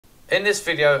In this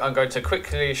video, I'm going to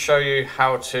quickly show you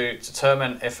how to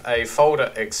determine if a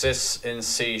folder exists in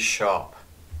C#.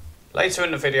 Later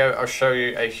in the video, I'll show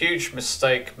you a huge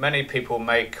mistake many people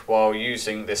make while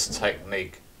using this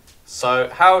technique. So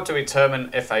how do we determine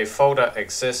if a folder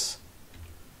exists?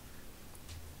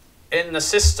 In the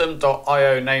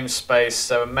system.io namespace,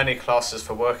 there are many classes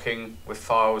for working with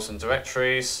files and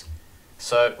directories.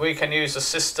 So we can use the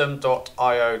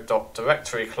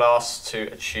system.io.directory class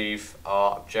to achieve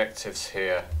our objectives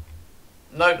here.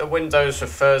 Note that Windows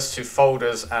refers to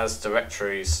folders as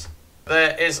directories.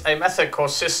 There is a method called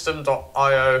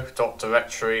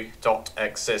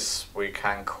system.io.directory.exists we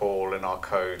can call in our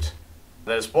code.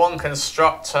 There's one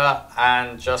constructor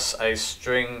and just a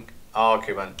string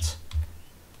argument.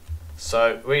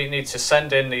 So we need to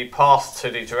send in the path to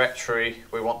the directory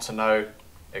we want to know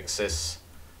exists.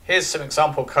 Here's some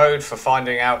example code for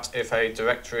finding out if a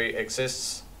directory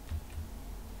exists.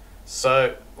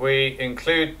 So we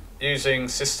include using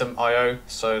system.io,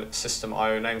 so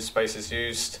system.io namespace is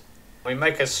used. We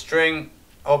make a string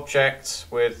object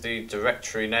with the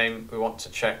directory name we want to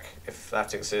check if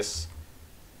that exists.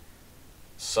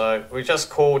 So we just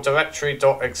call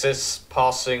Directory.Exists,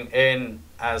 passing in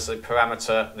as a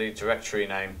parameter the directory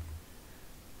name.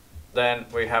 Then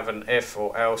we have an if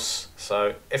or else.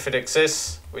 So if it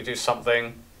exists, we do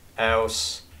something,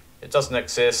 else it doesn't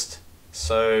exist,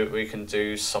 so we can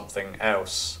do something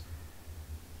else.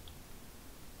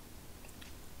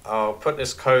 I'll put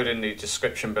this code in the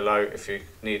description below if you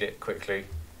need it quickly.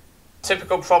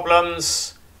 Typical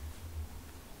problems.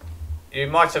 You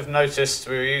might have noticed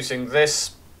we were using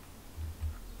this.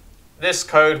 This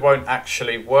code won't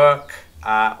actually work.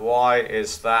 Why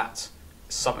is that?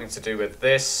 It's something to do with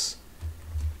this.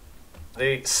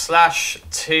 The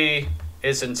 /t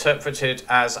is interpreted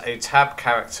as a tab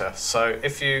character. So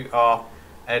if you are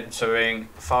entering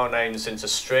file names into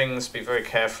strings, be very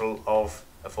careful of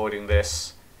avoiding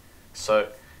this. So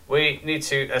we need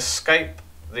to escape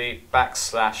the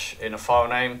 / in a file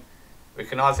name. We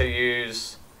can either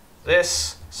use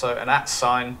this, so an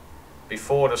 @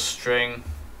 before the string,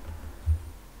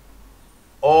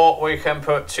 or we can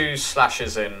put 2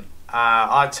 slashes in.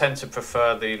 I tend to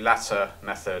prefer the latter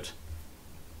method.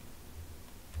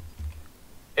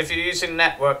 If you're using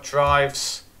network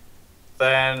drives,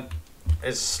 then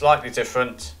it's slightly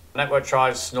different. Network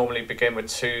drives normally begin with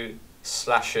 2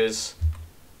 slashes,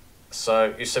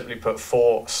 so you simply put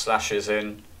 4 slashes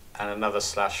in and another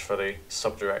slash for the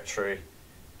subdirectory.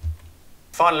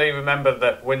 Finally, remember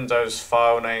that Windows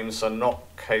file names are not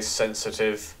case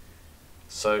sensitive.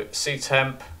 So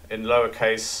ctemp in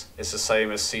lowercase is the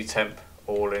same as ctemp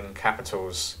all in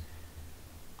capitals.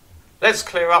 Let's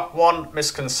clear up one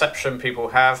misconception people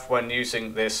have when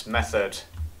using this method.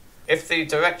 If the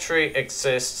directory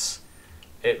exists,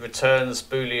 it returns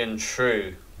boolean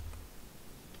true.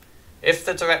 If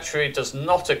the directory does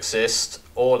not exist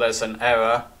or there's an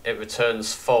error, it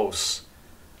returns false.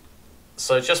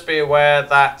 So just be aware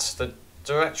that the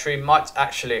directory might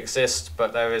actually exist,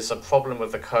 but there is a problem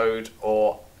with the code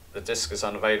or the disk is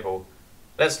unavailable.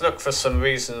 Let's look for some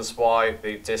reasons why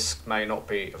the disk may not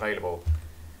be available.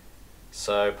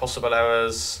 So possible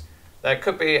errors. There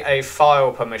could be a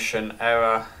file permission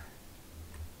error.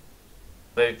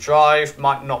 The drive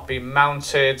might not be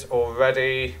mounted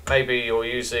already. Maybe you're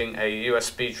using a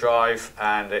USB drive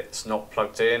and it's not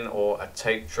plugged in, or a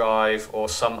tape drive or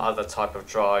some other type of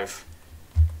drive.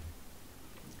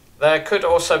 There could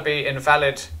also be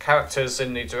invalid characters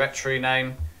in the directory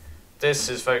name. This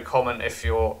is very common if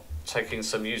you're taking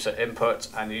some user input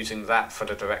and using that for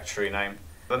the directory name.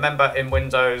 Remember, in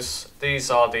Windows, these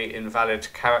are the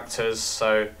invalid characters,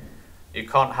 so you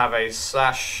can't have a /,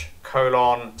 $,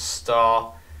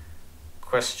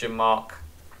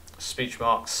 ? speech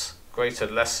marks, greater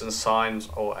less than signs,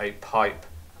 or a pipe.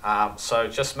 So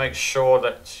just make sure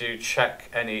that you check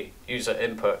any user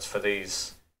input for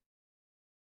these.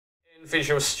 In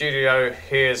Visual Studio,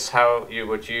 here's how you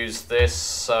would use this.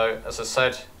 So as I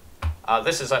said,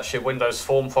 this is actually a Windows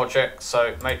form project,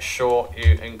 so make sure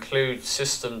you include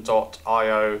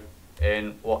system.io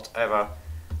in whatever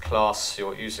class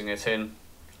you're using it in.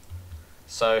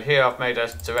 So here I've made a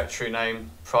directory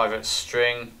name, private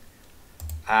string,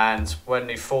 and when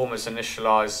the form is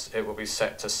initialized, it will be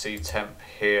set to ctemp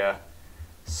here.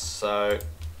 So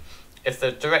if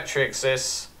the directory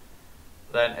exists,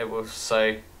 then it will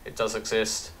say it does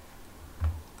exist.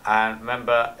 And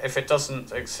remember, if it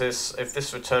doesn't exist, if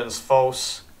this returns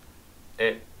false,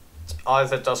 it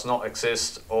either does not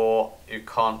exist or you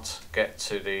can't get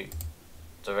to the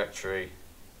directory.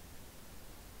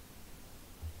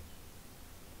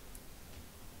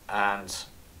 And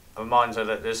a reminder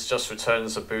that this just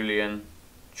returns a boolean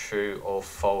true or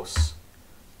false.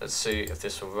 Let's see if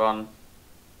this will run.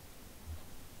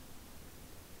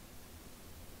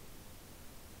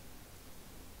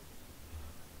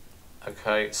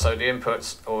 Okay, so the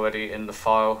input's already in the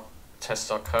file.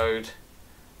 Test our code.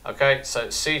 Okay, so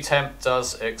ctemp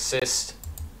does exist.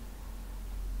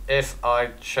 If I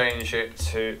change it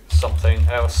to something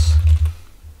else,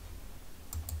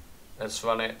 let's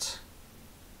run it.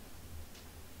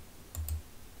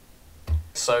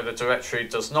 So the directory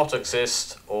does not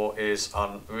exist or is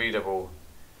unreadable.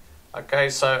 Okay,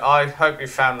 so I hope you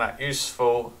found that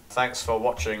useful. Thanks for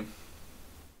watching.